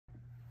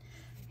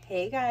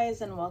Hey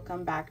guys, and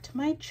welcome back to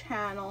my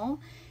channel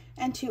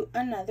and to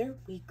another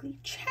weekly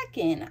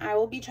check-in. I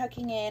will be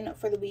checking in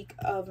for the week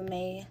of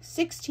May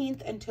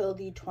 16th until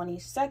the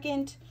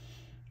 22nd,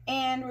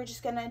 and we're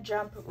just gonna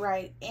jump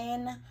right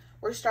in.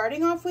 We're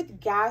starting off with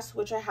gas,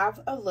 which I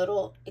have a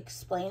little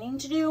explaining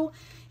to do.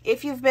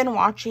 If you've been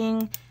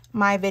watching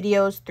my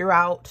videos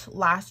throughout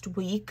last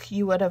week,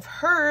 you would have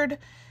heard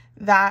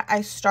that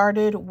I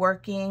started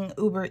working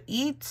Uber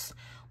Eats,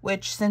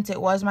 which since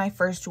it was my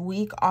first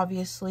week,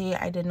 obviously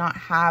I did not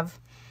have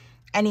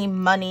any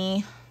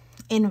money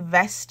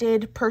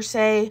invested per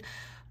se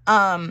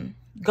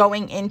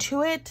going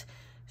into it.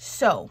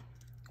 So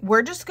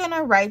we're just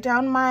gonna write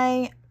down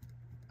my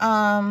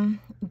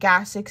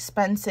gas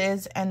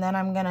expenses, and then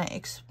I'm gonna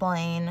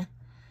explain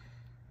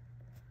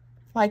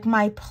like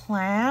my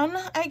plan,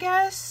 I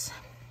guess,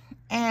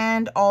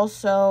 and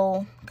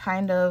also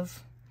kind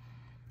of,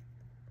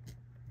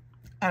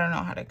 I don't know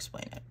how to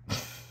explain it.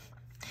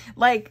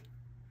 Like,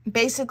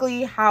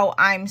 basically how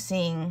I'm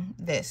seeing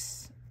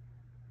this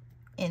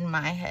in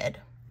my head.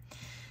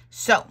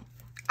 So,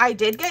 I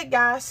did get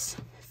gas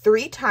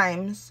 3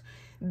 times.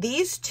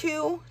 These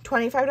two,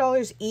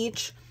 $25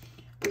 each,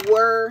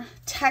 were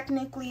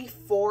technically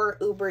for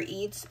Uber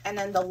Eats. And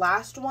then the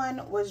last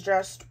one was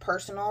just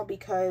personal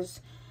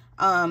because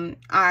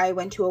I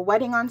went to a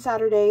wedding on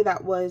Saturday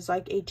that was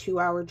like a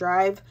 2-hour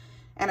drive.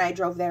 And I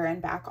drove there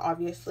and back,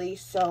 obviously.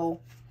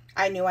 So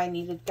I knew I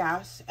needed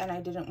gas and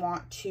I didn't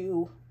want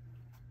to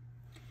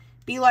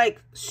be like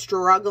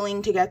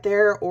struggling to get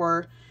there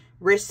or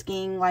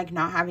risking like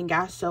not having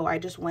gas. So I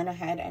just went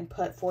ahead and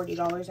put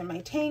 $40 in my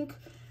tank,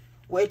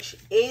 which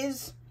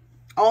is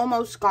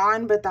almost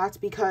gone, but that's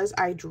because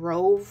I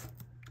drove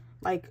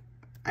like,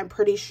 I'm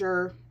pretty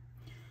sure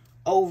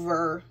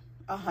over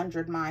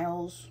 100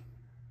 miles.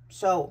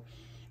 So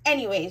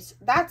anyways,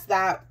 that's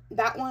that.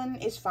 That one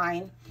is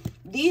fine.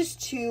 These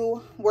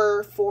two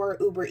were for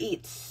Uber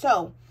Eats.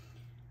 So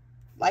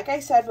like I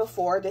said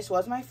before, this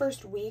was my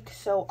first week,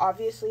 so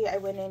obviously I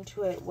went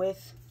into it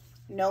with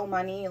no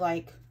money,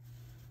 like,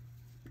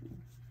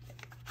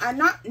 I'm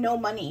not no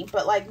money,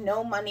 but like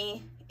no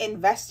money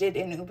invested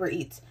in Uber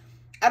Eats.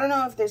 I don't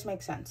know if this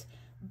makes sense,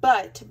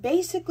 but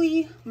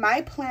basically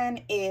my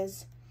plan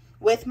is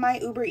with my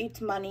Uber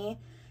Eats money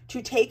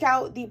to take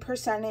out the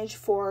percentage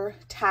for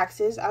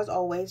taxes, as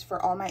always,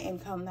 for all my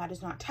income that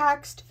is not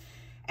taxed.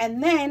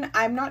 And then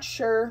I'm not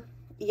sure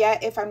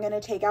yet if I'm going to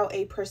take out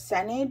a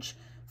percentage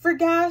for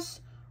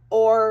gas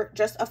or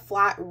just a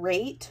flat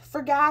rate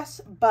for gas,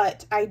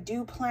 but I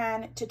do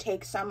plan to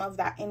take some of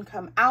that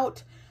income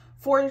out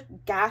for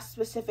gas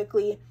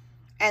specifically,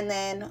 and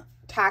then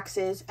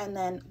taxes, and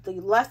then the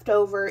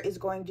leftover is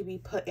going to be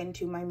put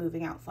into my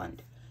moving out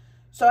fund.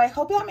 So I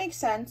hope that makes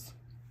sense.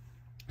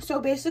 So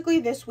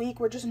basically this week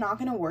we're just not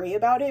going to worry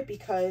about it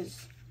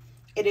because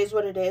it is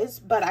what it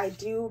is, but I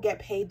do get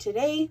paid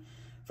today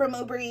from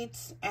Uber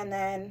Eats, and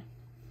then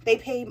they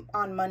pay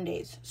on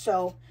Mondays.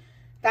 So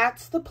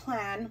that's the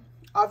plan.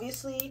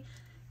 Obviously,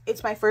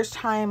 it's my first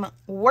time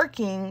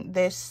working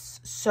this,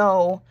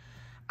 so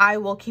I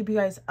will keep you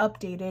guys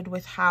updated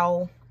with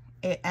how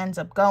it ends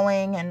up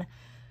going, and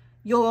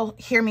you'll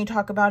hear me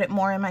talk about it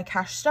more in my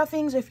cash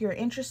stuffings if you're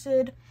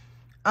interested.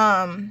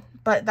 But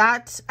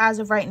that, as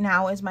of right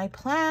now, is my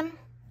plan.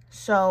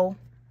 So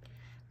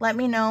let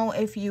me know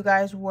if you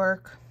guys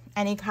work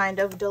any kind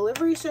of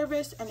delivery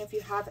service, and if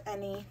you have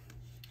any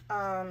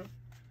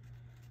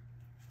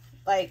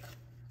like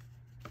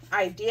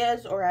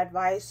ideas or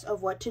advice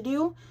of what to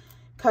do,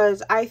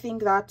 because I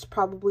think that's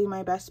probably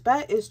my best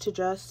bet, is to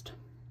just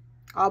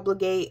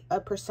obligate a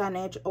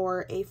percentage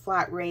or a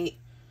flat rate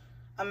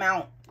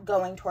amount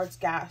going towards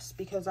gas,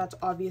 because that's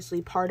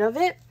obviously part of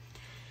it.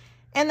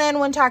 And then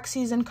when tax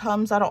season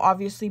comes, that'll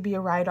obviously be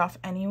a write-off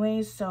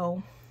anyways,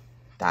 so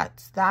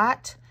that's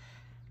that.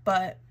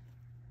 But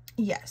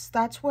yes,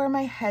 that's where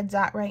my head's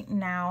at right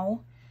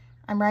now.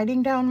 I'm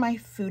writing down my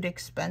food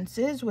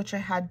expenses, which I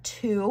had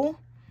 2.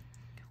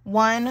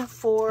 One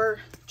for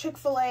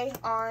Chick-fil-A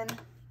on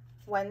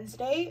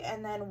Wednesday,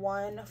 and then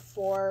one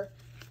for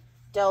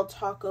Del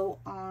Taco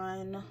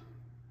on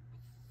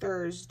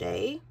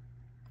Thursday.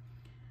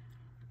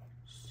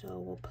 So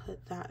we'll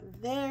put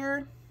that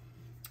there.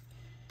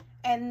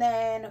 And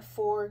then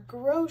for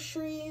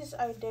groceries,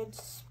 I did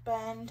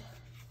spend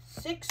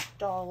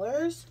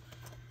 $6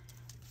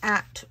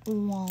 at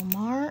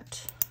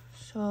Walmart.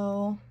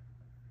 So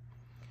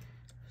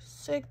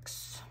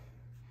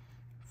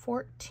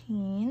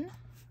 $6.14.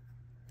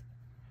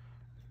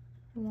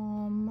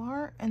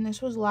 Walmart, and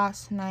this was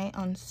last night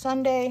on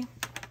Sunday,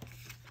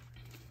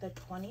 the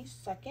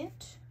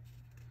 22nd.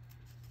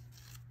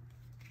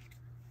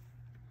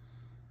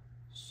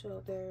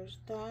 So there's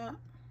that.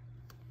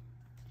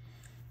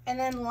 And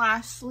then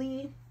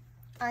lastly,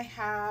 I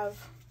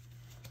have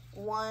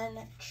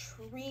one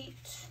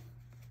treat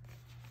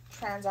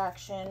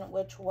transaction,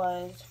 which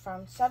was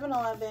from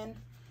 7-Eleven.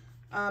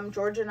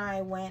 George and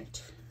I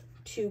went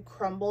to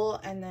Crumble,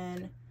 and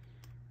then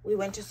we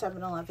went to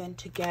 7-Eleven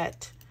to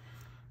get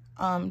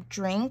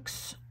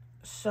drinks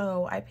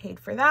So I paid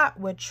for that,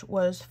 which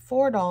was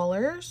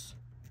 $4.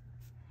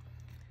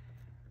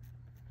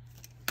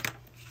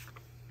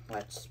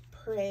 Let's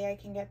pray I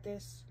can get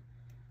this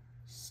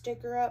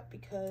sticker up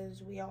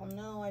because we all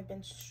know I've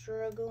been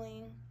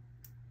struggling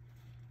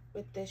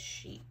with this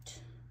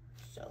sheet.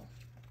 So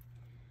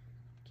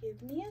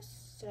give me a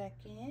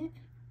second.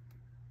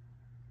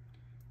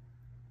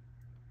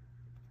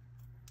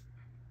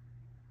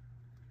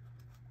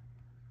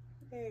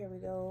 There we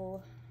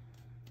go.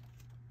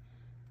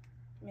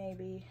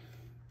 Maybe.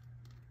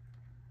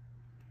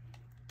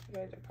 You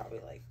guys are probably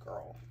like,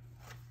 girl,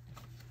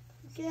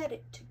 get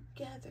it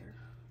together.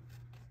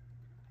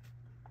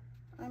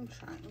 I'm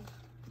trying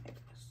my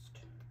best.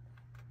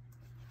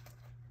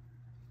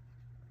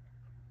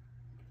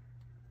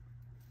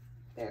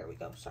 There we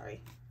go,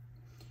 sorry.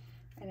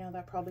 I know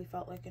that probably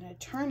felt like an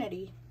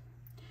eternity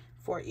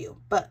for you,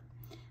 but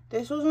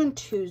this was on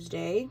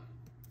Tuesday.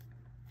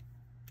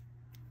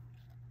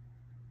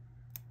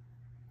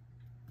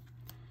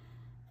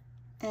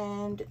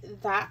 And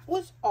that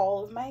was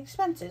all of my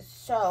expenses.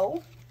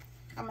 So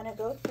I'm gonna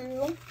go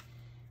through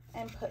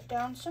and put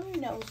down some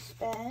no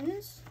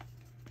spends,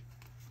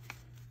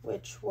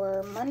 which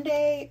were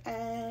Monday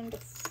and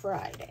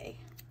Friday.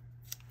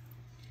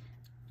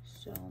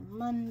 So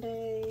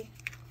Monday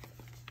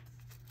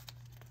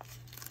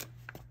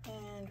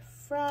and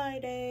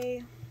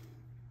Friday.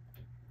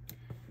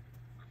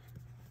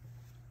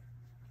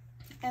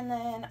 And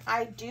then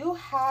I do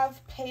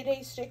have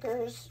payday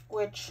stickers,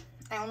 which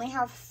I only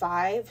have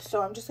 5,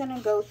 so I'm just going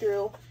to go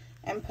through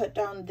and put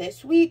down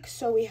this week.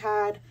 So we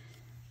had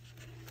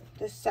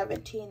the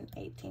 17th,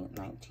 18th,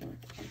 19th,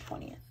 and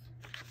 20th,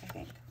 I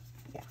think.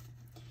 Yeah.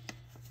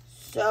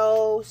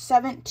 So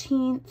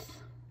 17th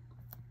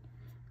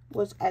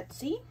was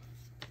Etsy.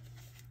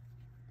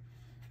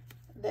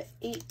 The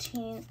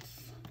 18th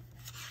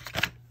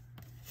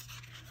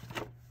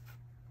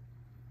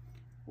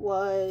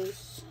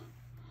was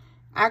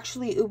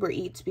actually Uber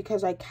Eats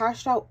because I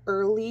cashed out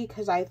early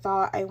because I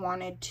thought I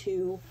wanted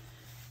to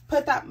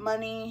put that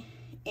money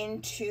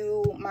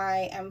into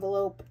my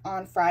envelope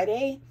on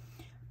Friday,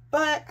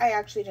 but I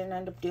actually didn't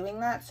end up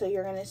doing that. So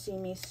you're going to see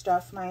me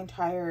stuff my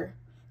entire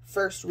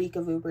first week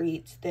of Uber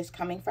Eats this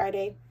coming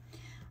Friday.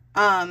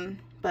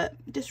 But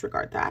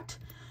disregard that.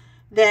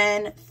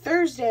 Then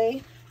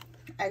Thursday,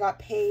 I got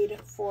paid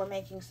for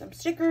making some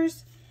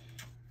stickers,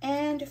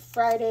 and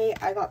Friday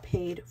I got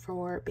paid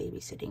for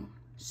babysitting.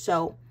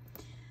 So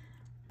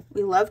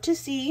we love to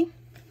see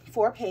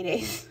 4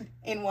 paydays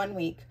in 1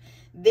 week.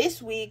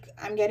 This week,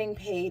 I'm getting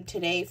paid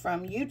today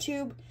from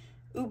YouTube,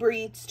 Uber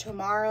Eats,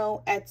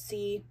 tomorrow,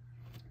 Etsy,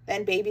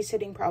 then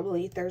babysitting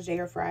probably Thursday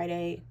or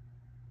Friday.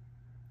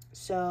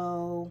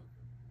 So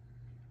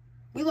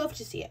we love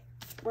to see it.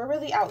 We're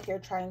really out here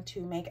trying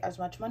to make as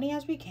much money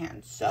as we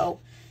can. So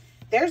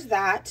there's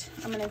that.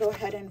 I'm going to go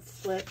ahead and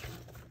flip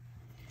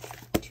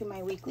to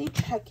my weekly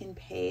check-in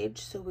page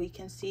so we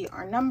can see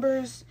our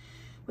numbers,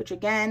 which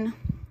again,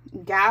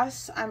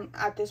 gas,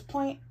 at this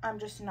point, I'm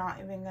just not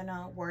even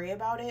gonna worry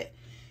about it.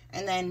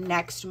 And then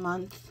next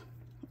month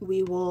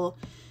we will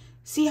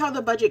see how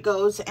the budget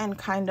goes and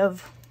kind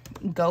of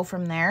go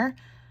from there.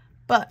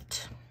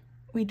 But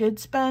we did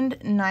spend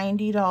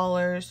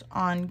 $90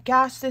 on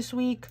gas this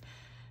week,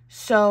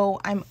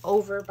 so I'm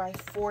over by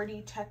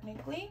 40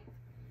 technically.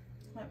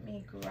 Let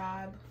me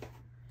grab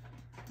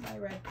my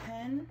red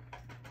pen.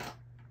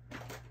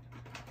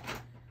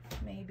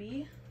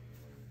 Maybe.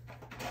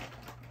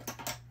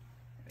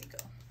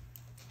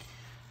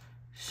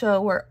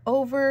 So we're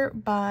over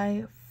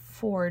by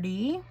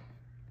 40.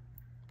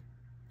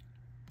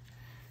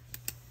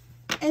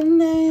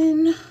 And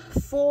then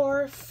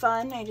for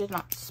fun, I did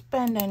not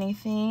spend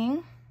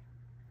anything.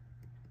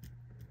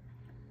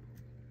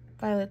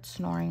 Violet's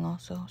snoring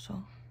also,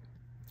 so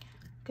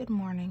good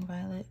morning,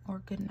 Violet,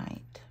 or good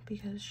night,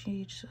 because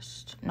she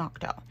just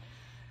knocked out.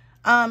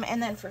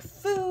 And then for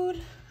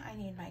food, I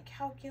need my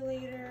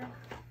calculator.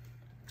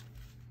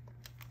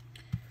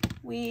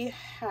 We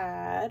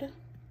had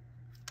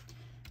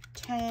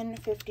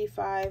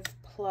 10.55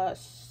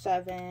 plus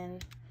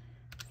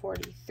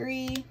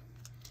 7.43.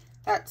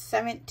 That's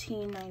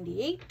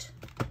 $17.98.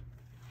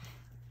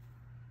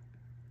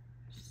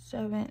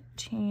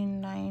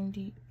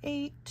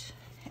 $17.98.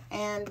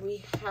 And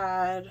we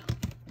had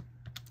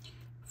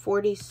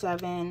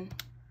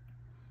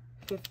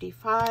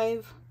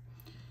 47.55.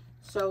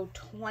 So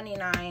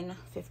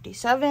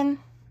 $29.57.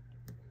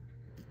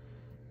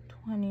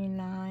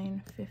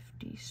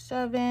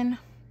 $29.57.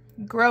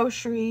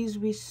 Groceries,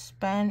 we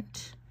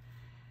spent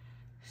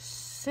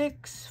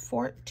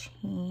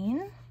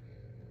 $6.14.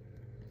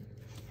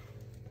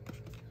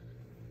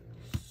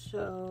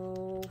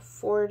 So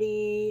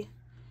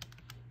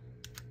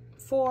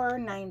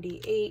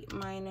 $44.98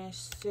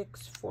 minus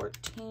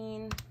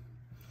 $6.14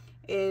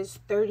 is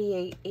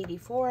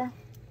 $38.84.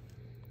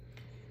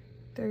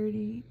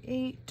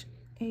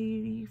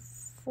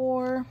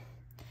 $38.84.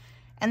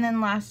 And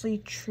then lastly,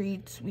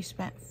 treats, we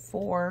spent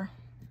 $4.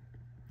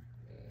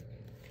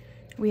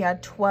 We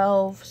had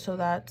 12, so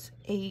that's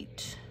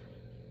 8.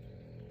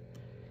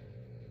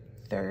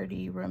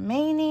 $30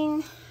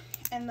 remaining.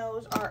 And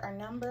those are our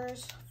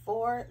numbers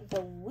for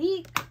the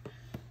week.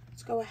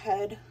 Let's go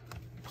ahead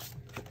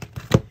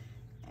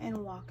and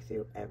walk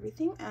through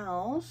everything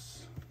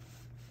else.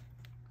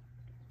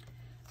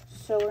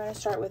 So we're going to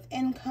start with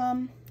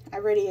income. I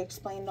already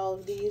explained all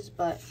of these,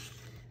 but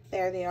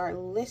there they are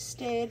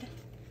listed.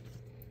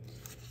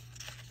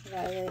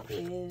 Violet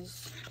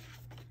is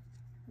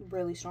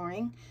really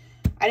snoring.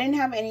 I didn't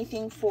have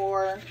anything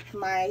for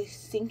my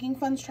sinking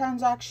funds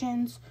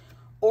transactions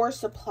or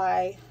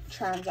supply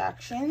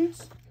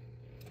transactions.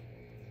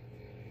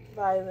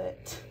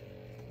 Violet,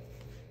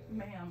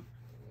 ma'am,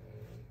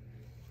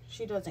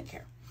 she doesn't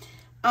care.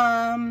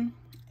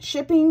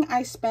 Shipping,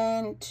 I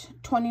spent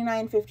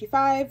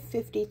 $29.55,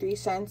 53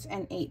 cents,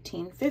 and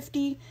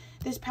 $18.50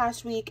 this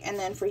past week. And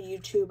then for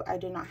YouTube, I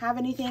did not have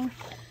anything.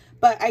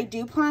 But I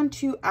do plan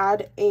to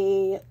add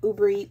a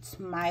Uber Eats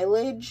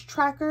mileage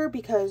tracker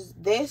because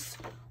this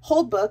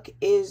whole book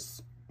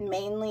is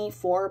mainly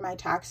for my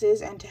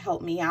taxes and to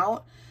help me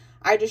out.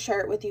 I just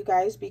share it with you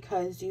guys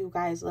because you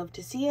guys love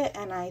to see it,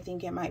 and I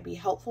think it might be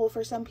helpful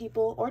for some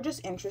people or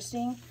just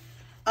interesting.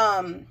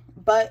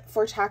 But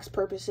for tax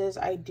purposes,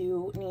 I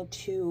do need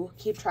to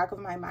keep track of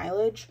my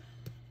mileage.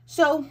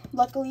 So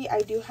luckily, I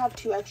do have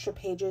 2 extra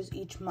pages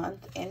each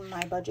month in my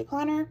budget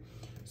planner.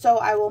 So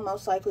I will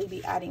most likely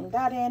be adding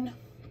that in.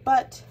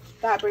 But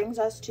that brings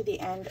us to the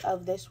end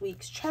of this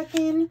week's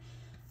check-in.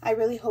 I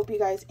really hope you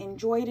guys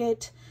enjoyed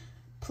it.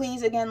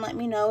 Please, again, let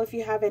me know if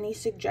you have any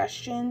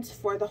suggestions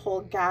for the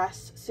whole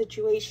gas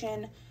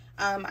situation.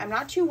 I'm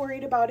not too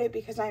worried about it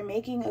because I'm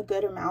making a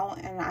good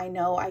amount and I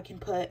know I can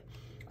put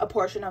a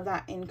portion of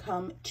that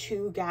income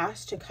to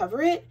gas to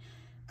cover it.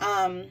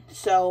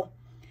 So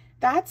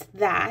that's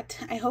that.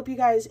 I hope you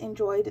guys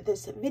enjoyed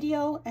this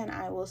video and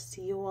I will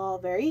see you all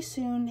very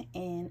soon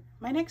in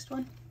my next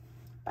one.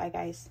 Bye,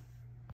 guys.